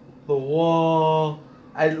 the wall.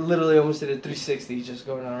 I literally almost did a 360 just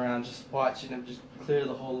going around, just watching him just clear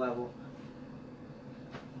the whole level.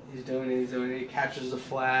 He's doing it, he captures the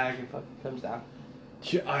flag and fucking comes down.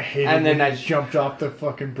 Yeah, I hated when I jumped off the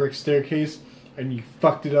fucking brick staircase and you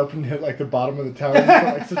fucked it up and hit like the bottom of the tower. You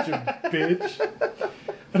felt like such a bitch.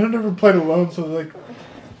 And I never played alone, so like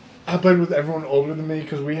I played with everyone older than me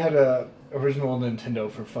because we had a original Nintendo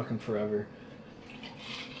for fucking forever.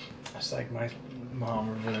 It's like my mom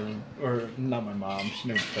or whatever, or not my mom. She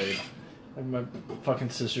never played. Like my fucking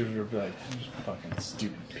sisters would be like, "You fucking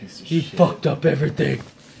stupid piece of shit. You fucked up everything."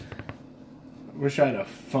 Wish I had a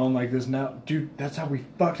phone like this now. Dude, that's how we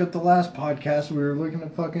fucked up the last podcast. We were looking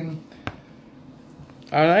at fucking...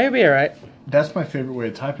 Oh, no, you'll be alright. That's my favorite way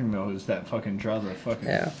of typing, though, is that fucking draw the fucking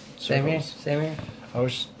Same here, circles. same here. I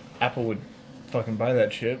wish Apple would fucking buy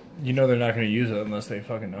that shit. You know they're not going to use it unless they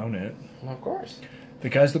fucking own it. Well, of course. The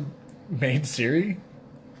guys that made Siri,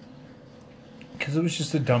 because it was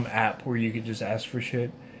just a dumb app where you could just ask for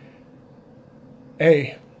shit.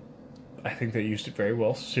 I think they used it very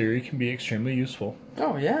well. Siri can be extremely useful.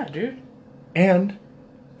 Oh, yeah, dude. And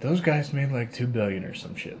those guys made like $2 billion or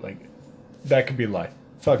some shit. Like, that could be a lie.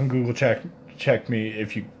 Fucking Google check me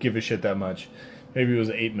if you give a shit that much. Maybe it was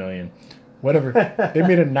 $8 million. Whatever. They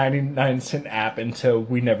made a 99-cent app until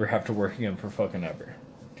we never have to work again for fucking ever.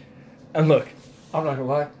 And look, I'm not gonna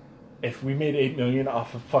lie. If we made $8 million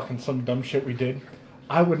off of fucking some dumb shit we did,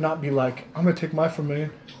 I would not be like, I'm gonna take my $4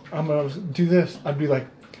 million, I'm gonna do this. I'd be like,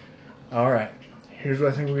 all right, here's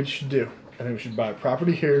what I think we should do. I think we should buy a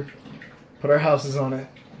property here, put our houses on it,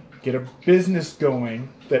 get a business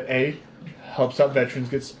going that helps out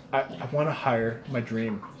veterans. I want to hire my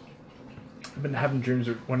dream. I've been having dreams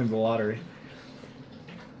of winning the lottery.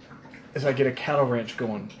 Is I get a cattle ranch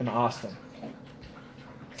going in Austin.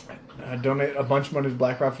 I donate a bunch of money to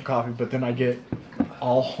Black Rifle Coffee, but then I get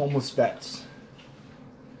all homeless vets.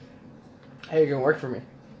 Hey, you're gonna work for me.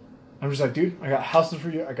 I'm just like, dude, I got houses for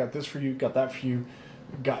you, I got this for you, got that for you,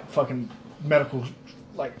 got fucking medical,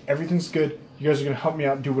 like, everything's good. You guys are gonna help me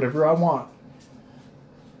out and do whatever I want.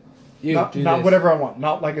 Not whatever I want,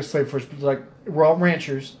 not like a slave force, but like, we're all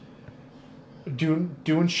ranchers,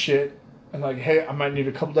 doing shit, and like, hey, I might need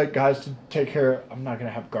a couple like guys to take care of, I'm not gonna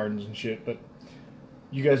have gardens and shit, but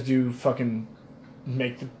you guys do fucking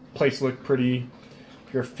make the place look pretty.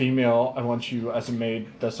 If you're a female, I want you as a maid.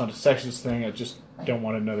 That's not a sexist thing. I just don't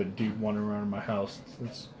want another dude wandering around in my house.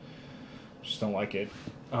 Just don't like it.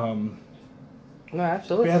 No,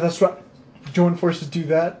 absolutely. Yeah, that's right. Join forces, do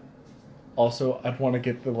that. Also, I'd want to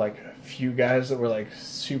get the like few guys that were like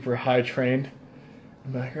super high trained.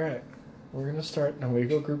 And be like, all right, we're gonna start an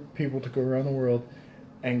illegal group of people to go around the world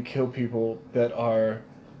and kill people that are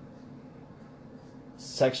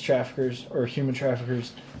sex traffickers or human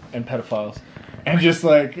traffickers and pedophiles. And just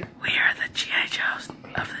like, we are the G.I. Joes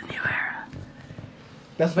of the new era.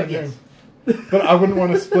 That's my dream. But I wouldn't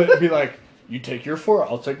want to split and be like, you take your 4,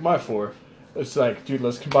 I'll take my 4. It's like, dude,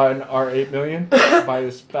 let's combine our $8 million, buy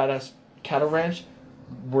this badass cattle ranch.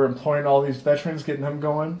 We're employing all these veterans, getting them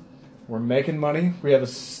going. We're making money. We have a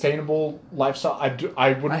sustainable lifestyle.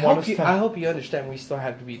 I hope you understand we still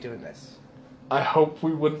have to be doing this. I hope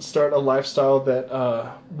we wouldn't start a lifestyle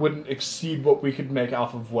that wouldn't exceed what we could make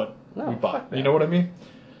off of what we bought. You know what I mean?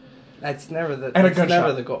 That's never the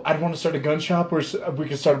goal. I'd want to start a gun shop where we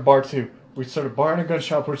could start a bar too. We start a bar and a gun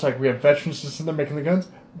shop where it's like we have veterans just in there making the guns,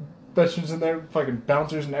 veterans in there, fucking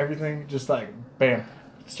bouncers and everything. Just like, bam.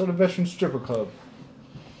 Start a veteran stripper club.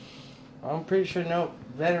 I'm pretty sure no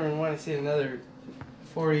veteran want to see another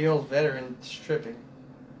 40-year-old veteran stripping.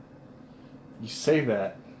 You say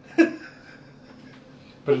that.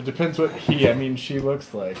 But it depends what she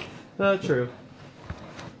looks like. Not true.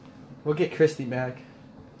 We'll get Christy back.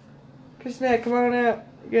 Christy Mack, come on out.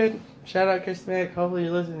 Good. Shout out Christy Mack. Hopefully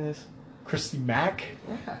you're listening to this. Christy Mack?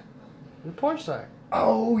 Yeah. The porn star.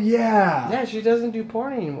 Oh, yeah. Yeah, she doesn't do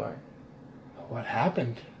porn anymore. What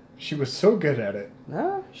happened? She was so good at it.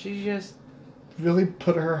 No, she just... really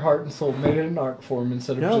put her heart and soul, made it an art form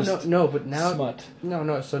instead of just but now, smut.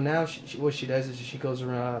 No, so now what she does is she goes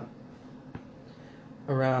around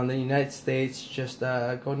the United States, just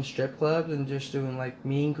going to strip clubs and just doing like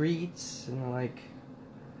meet and greets and like,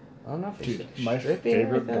 I don't know if it's my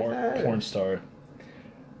favorite porn star,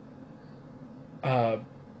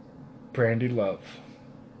 Brandy Love.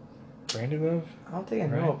 Brandy Love? I don't think I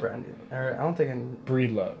know Brandy. Or I don't think I... Bree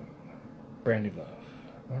Love. Brandy Love.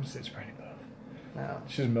 I want to say it's Brandy Love. No.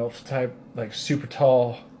 She's a MILF type, like super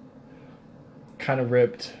tall, kind of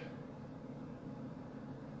ripped.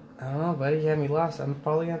 I don't know, buddy. You had me lost. I'm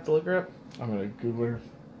probably going to have to look her up. I'm going to Google her.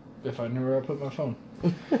 If I knew where I put my phone.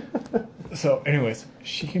 So, anyways,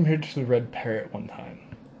 she came here to the Red Parrot one time,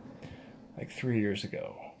 like 3 years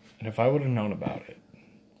ago. And if I would have known about it,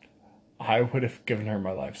 I would have given her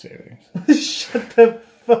my life savings. Shut the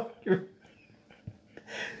fuck up.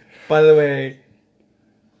 By the way,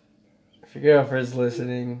 if your girlfriend's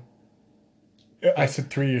listening... I said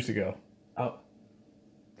 3 years ago. Oh.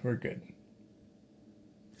 We're good.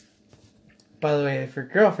 By the way, if your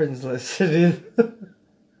girlfriend's listening...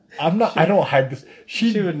 I don't hide this.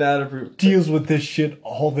 She would not approve. Deals with this shit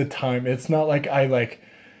all the time. It's not like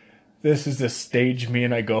this is the stage me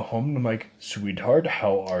and I go home and I'm like, sweetheart,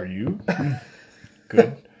 how are you?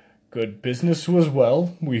 Good. Business was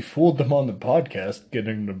well. We fooled them on the podcast,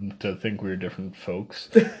 getting them to think we were different folks.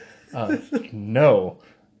 No.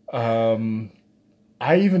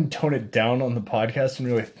 I even tone it down on the podcast and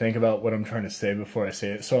really think about what I'm trying to say before I say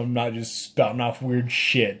it, so I'm not just spouting off weird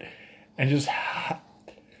shit and just...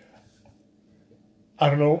 I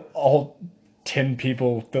don't know, all 10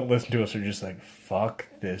 people that listen to us are just like, fuck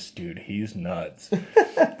this dude, he's nuts.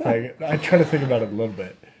 Like, I try to think about it a little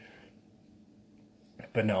bit.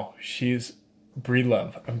 But no, she's Bree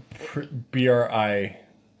Love. B-R-I,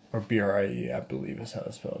 or B-R-I-E, I believe is how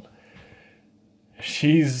it's spelled.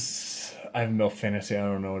 I have no fantasy, I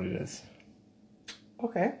don't know what it is.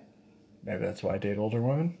 Okay. Maybe that's why I date older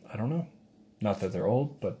women. I don't know. Not that they're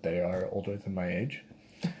old, but they are older than my age.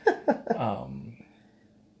 And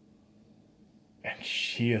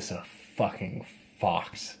she is a fucking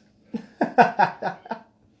fox.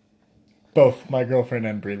 Both my girlfriend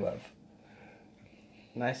and Brie Love.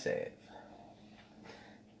 Nice save.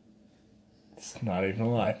 It's not even a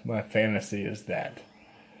lie. My fantasy is that.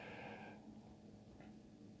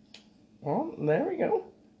 Well, there we go.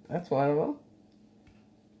 That's one of them.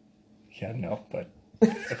 Yeah, no, but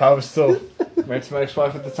if I was still married to my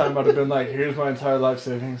ex-wife at the time, I'd have been like, here's my entire life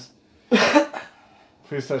savings.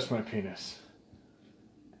 Please touch my penis.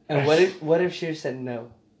 And what if she said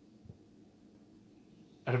no?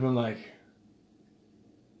 I'd have been like,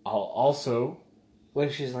 I'll also... What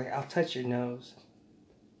if she's like, I'll touch your nose?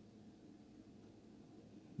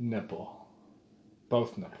 Nipple.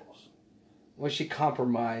 Both nipples. What if she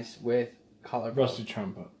compromised with collarbone? Rusty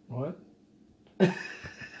trombone. What?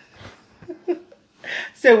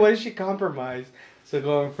 So what if she compromised? So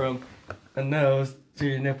going from a nose to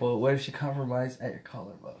your nipple, what if she compromised at your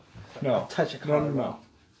collarbone? No. I'll touch your collarbone. No.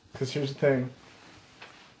 Because here's the thing.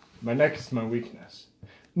 My neck is my weakness.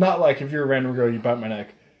 Not like if you're a random girl, you bite my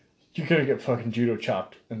neck, you're going to get fucking judo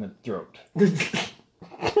chopped in the throat.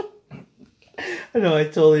 I know, I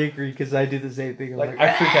totally agree, because I do the same thing. Like,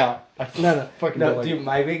 I freak out. No, dude,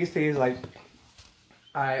 my biggest thing is, like,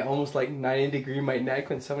 I almost, like, 90 degree my neck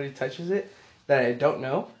when somebody touches it that I don't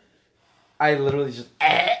know. I literally just,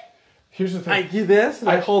 Here's the thing. I do this, and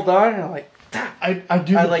I hold on, and I'm like, I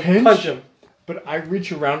do the like, pinch, punch him. but I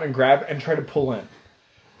reach around and grab and try to pull in.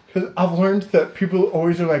 Because I've learned that people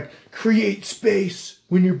always are like, create space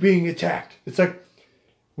when you're being attacked. It's like,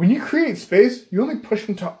 when you create space, you only push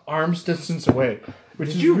them to arm's distance away, which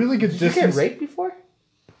is really good distance. Did you get raped before?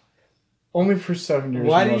 Only for 7 years.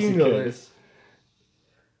 Why do you know this?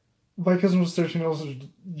 My cousin was 13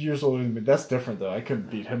 years older than me. That's different, though. I couldn't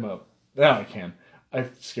beat him up. Now I can. I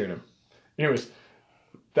scared him. Anyways,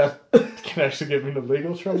 that can actually get me into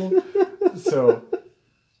legal trouble. So,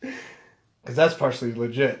 because that's partially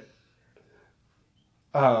legit.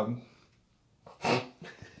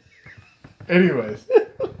 Anyways,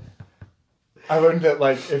 I learned that,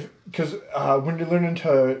 like, because when you're learning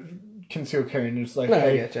to conceal carry, and it's like,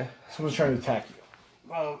 I getcha. Someone's trying to attack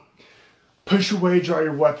you. Push away, draw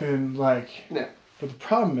your weapon, like. Yeah. But the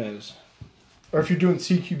problem is, or if you're doing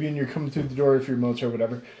CQB and you're coming through the door, if you're military or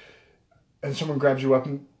whatever, and someone grabs your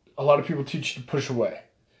weapon, a lot of people teach you to push away.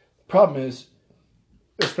 The problem is,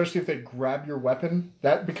 especially if they grab your weapon,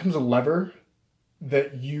 that becomes a lever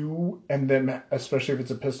that you and them, especially if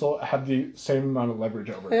it's a pistol, have the same amount of leverage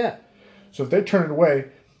over. Yeah. So if they turn it away,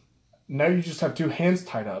 now you just have two hands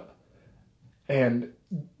tied up and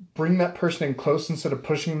bring that person in close instead of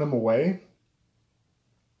pushing them away.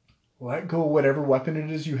 Let go of whatever weapon it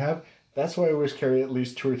is you have. That's why I always carry at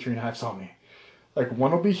least 2 or 3 knives on me. Like,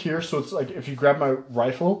 one will be here, so it's like if you grab my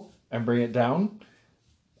rifle and bring it down,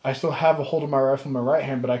 I still have a hold of my rifle in my right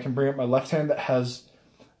hand, but I can bring up my left hand that has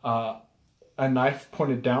a knife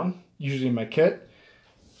pointed down, usually in my kit.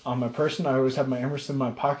 On my person, I always have my Emerson in my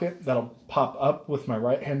pocket. That'll pop up with my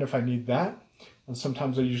right hand if I need that. And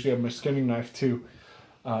sometimes I usually have my skinning knife, too,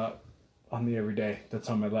 on the everyday that's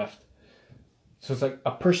on my left. So it's like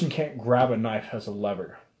a person can't grab a knife as a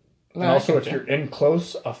lever. And also, if you're in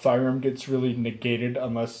close, a firearm gets really negated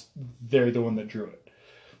unless they're the one that drew it.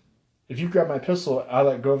 If you grab my pistol, I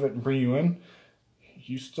let go of it and bring you in,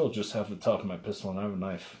 you still just have the top of my pistol and I have a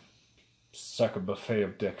knife. Suck a buffet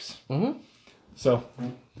of dicks. Mm-hmm. So,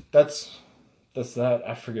 that's that.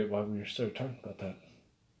 I forget why we were so talking about that.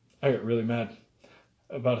 I got really mad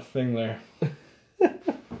about a thing there.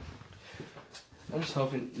 I'm just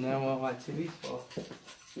hoping no one will watch TV. Well,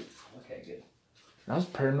 okay, good. I was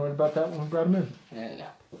paranoid about that when we brought him in. Yeah.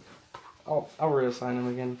 I'll reassign him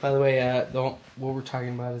again. By the way, what we're talking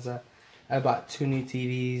about is I bought 2 new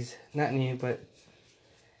TVs. Not new, but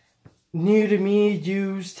new to me,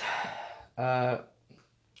 used. I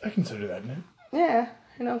consider that new. Yeah,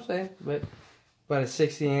 you know what I'm saying. But about a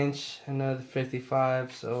 60-inch, another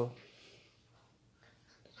 55, so.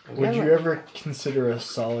 Would you ever consider a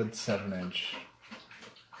solid 7-inch?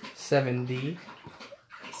 7D.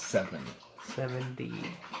 7. 7D.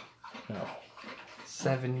 No.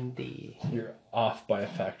 7D. You're off by a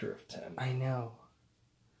factor of 10. I know.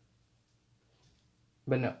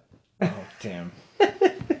 But no. Oh, damn. I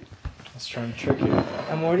was trying to trick you.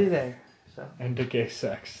 I'm already there. So. Into gay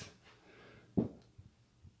sex.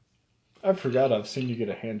 I forgot I've seen you get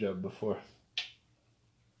a hand job before.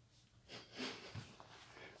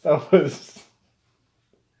 That was...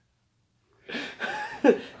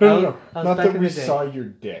 No. Not that we saw your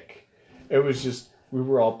dick. It was just we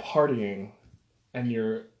were all partying, and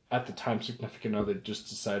your at the time significant other just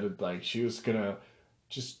decided like she was gonna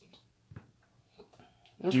just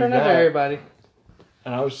in front of everybody.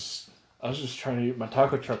 And I was just trying to eat my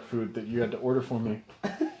taco truck food that you had to order for me.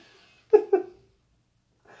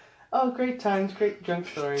 Oh, great times, great drunk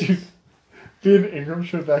stories. Dude, me and Ingram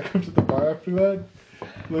showed back up to the bar after that,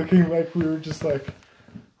 looking like we were just like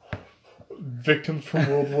victims from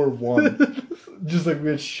World War One. Just like we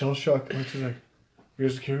had shell shock, and I was just like, "You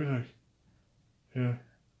guys okay?" Like, yeah,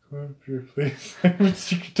 come on up here, please.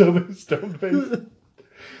 You could tell the stone face.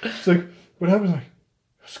 It's like, what happened? Like,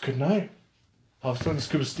 it was a good night. All of a sudden,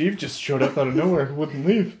 Scuba Steve just showed up out of nowhere and wouldn't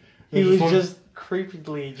leave. He was just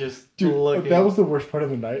creepily just Dude, looking. that was the worst part of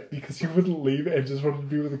the night because he wouldn't leave and just wanted to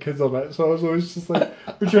be with the kids all night. So I was always just like,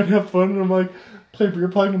 we're trying to have fun, and I'm like, play beer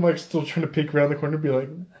pong, and I'm like still trying to peek around the corner and be like,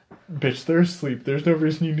 bitch, they're asleep. There's no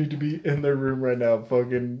reason you need to be in their room right now.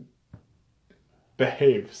 Fucking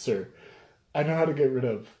behave, sir. I know how to get rid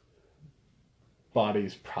of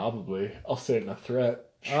bodies, probably. I'll say it in a threat.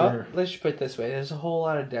 Sure. Let's just put it this way. There's a whole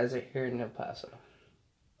lot of desert here in El Paso.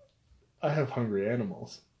 I have hungry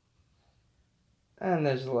animals. And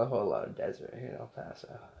there's a whole lot of desert here in El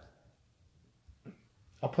Paso.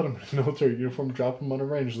 I'll put them in a military uniform, drop them on a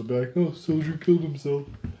range. They'll be like, oh, soldier killed himself.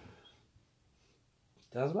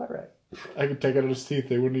 Sounds about right. I could take out his teeth.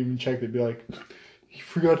 They wouldn't even check. They'd be like, you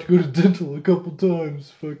forgot to go to dental a couple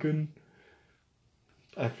times. Fucking.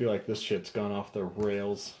 I feel like this shit's gone off the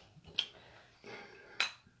rails.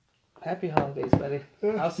 Happy holidays, buddy.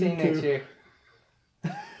 I'll see you next year.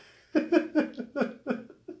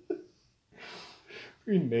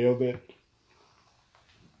 We nailed it.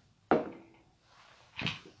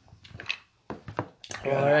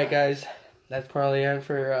 Well, alright, guys. That's probably it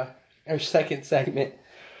for our second segment.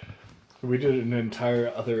 We did an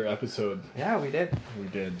entire other episode. Yeah, we did. We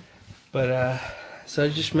did. But, so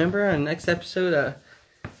just remember, on the next episode,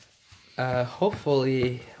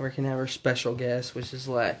 hopefully we can have our special guest, which is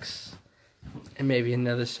Lex. And maybe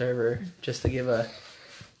another server, just to give a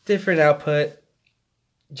different output.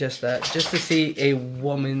 Just to see a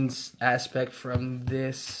woman's aspect from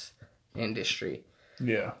this industry.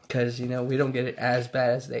 Yeah. Because, we don't get it as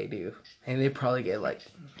bad as they do. And they probably get,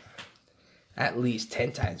 at least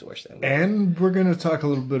 10 times worse than we do. And we're going to talk a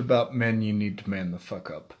little bit about men you need to man the fuck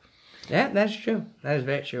up. Yeah, that's true. That is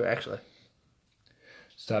very true, actually.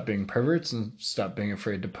 Stop being perverts and stop being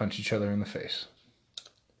afraid to punch each other in the face.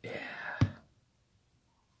 Yeah.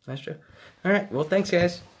 That's true. All right. Well, thanks,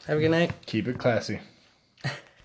 guys. Have a good night. Keep it classy.